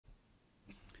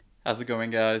How's it going,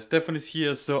 guys? Stefan is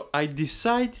here. So I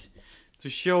decided to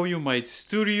show you my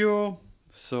studio.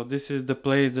 So this is the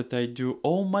place that I do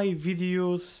all my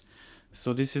videos.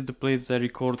 So this is the place that I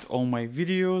record all my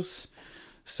videos.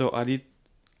 So I did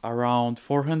around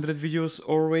 400 videos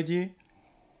already.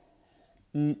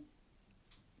 And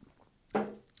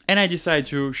I decided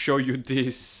to show you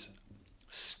this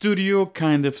studio,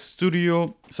 kind of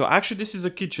studio. So actually this is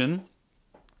a kitchen,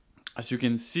 as you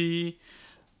can see.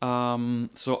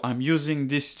 So I'm using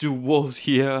these two walls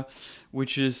here,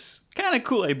 which is kind of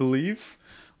cool, I believe.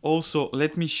 Also,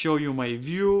 let me show you my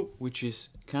view, which is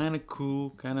kind of cool,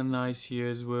 kind of nice here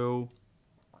as well.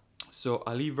 So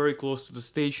I live very close to the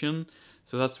station,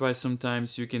 so that's why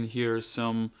sometimes you can hear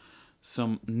some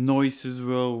noise as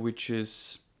well, which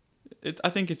is,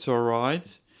 I think it's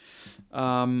alright.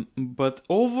 But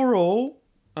overall,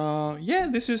 yeah,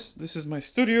 this is my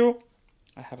studio.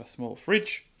 I have a small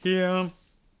fridge here.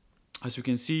 As you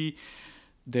can see,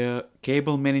 the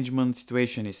cable management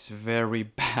situation is very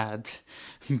bad,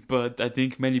 but I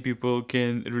think many people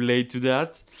can relate to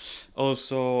that.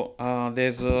 Also,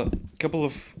 there's a couple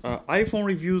of iPhone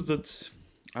reviews that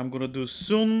I'm gonna do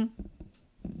soon,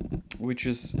 which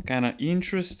is kind of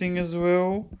interesting as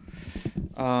well.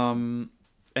 And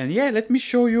yeah, let me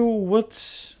show you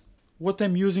what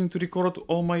I'm using to record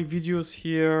all my videos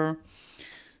here.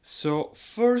 So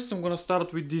first I'm gonna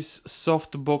start with this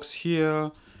soft box here,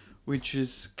 which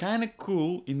is kind of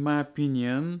cool in my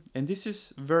opinion, and this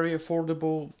is very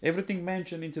affordable. Everything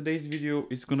mentioned in today's video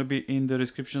is gonna be in the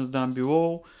descriptions down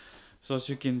below. So as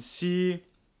you can see,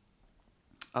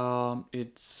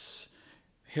 it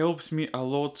helps me a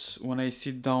lot when I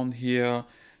sit down here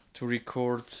to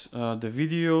record the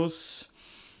videos,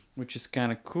 which is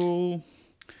kind of cool.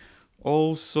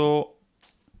 Also,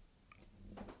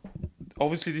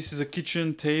 obviously this is a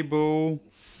kitchen table.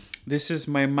 This is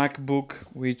my MacBook,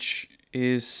 which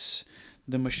is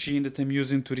the machine that I'm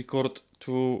using to record,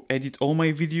 to edit all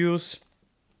my videos.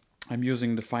 I'm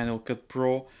using the Final Cut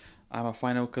Pro. I'm a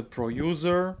Final Cut Pro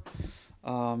user.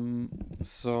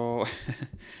 So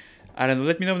I don't know,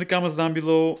 let me know in the comments down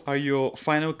below. Are you a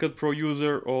Final Cut Pro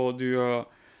user or do you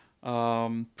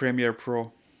Premiere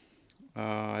Pro,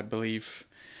 I believe.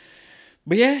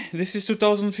 But yeah, this is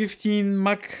 2015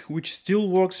 Mac, which still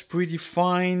works pretty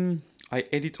fine. I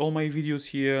edit all my videos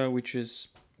here, which is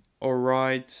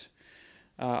alright.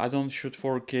 I don't shoot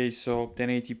 4K, so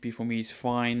 1080p for me is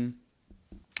fine.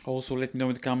 Also, let me know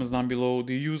in the comments down below,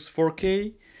 do you use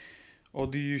 4K or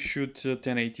do you shoot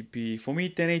 1080p? For me,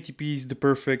 1080p is the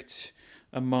perfect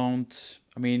amount.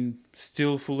 I mean,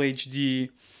 still full HD,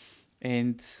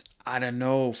 and I don't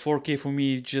know, 4K for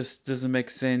me just doesn't make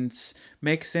sense.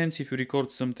 Makes sense if you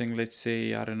record something, let's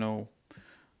say, I don't know,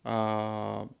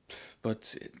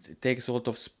 but it takes a lot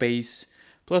of space.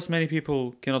 Plus, many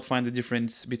people cannot find the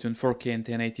difference between 4K and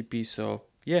 1080p, so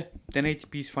yeah,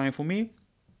 1080p is fine for me.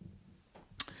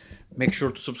 Make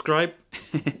sure to subscribe.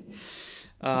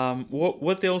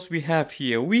 What else we have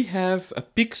here? We have a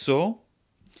PIXOO,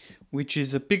 which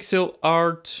is a pixel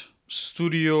art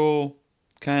studio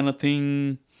kind of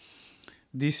thing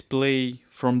display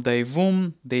from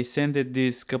DIVOOM. They sent it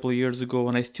this couple of years ago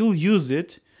and I still use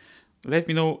it. Let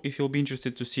me know if you'll be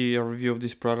interested to see a review of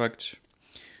this product.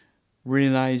 Really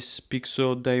nice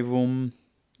PIXOO DIVOOM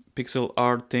pixel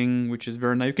art thing, which is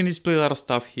very nice. You can display a lot of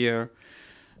stuff here,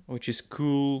 which is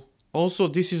cool. Also,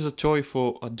 this is a toy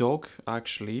for a dog,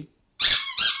 actually,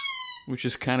 which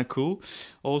is kind of cool.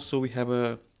 Also, we have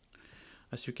a,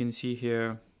 as you can see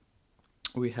here,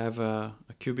 we have a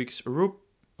Cubics Rub,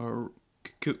 or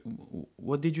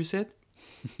what did you say?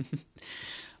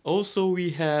 Also,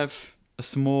 we have a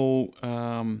small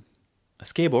a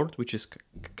skateboard, which is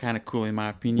kind of cool in my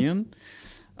opinion,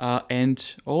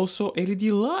 and also LED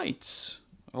lights.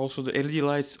 Also, the LED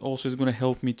lights also is going to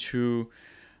help me to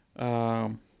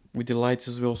with the lights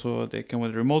as well. So they come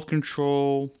with remote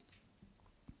control,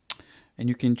 and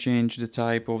you can change the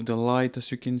type of the light, as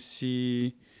you can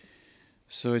see.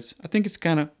 So I think it's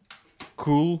kind of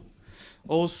cool.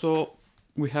 Also,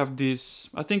 we have this,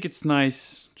 I think it's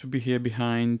nice to be here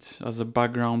behind as a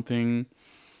background thing.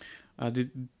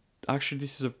 Actually,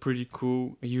 this is a pretty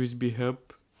cool USB hub.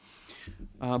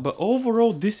 But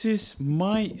overall, this is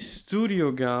my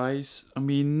studio, guys. I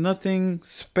mean, nothing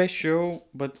special,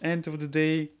 but end of the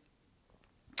day,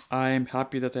 I am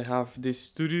happy that I have this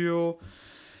studio.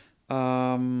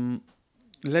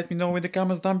 Let me know in the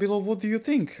comments down below, what do you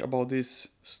think about this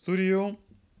studio?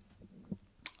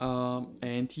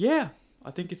 And yeah,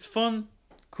 I think it's fun,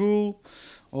 cool.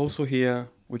 Also here,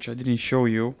 which I didn't show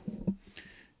you,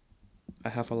 I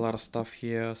have a lot of stuff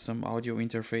here, some audio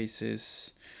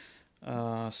interfaces,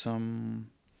 some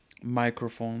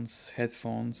microphones,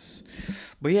 headphones.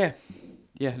 But yeah,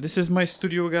 this is my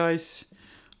studio, guys.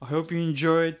 I hope you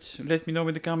enjoyed. Let me know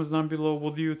in the comments down below,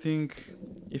 what do you think?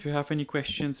 If you have any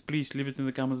questions, please leave it in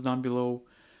the comments down below.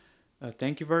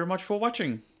 Thank you very much for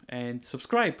watching, and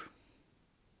subscribe.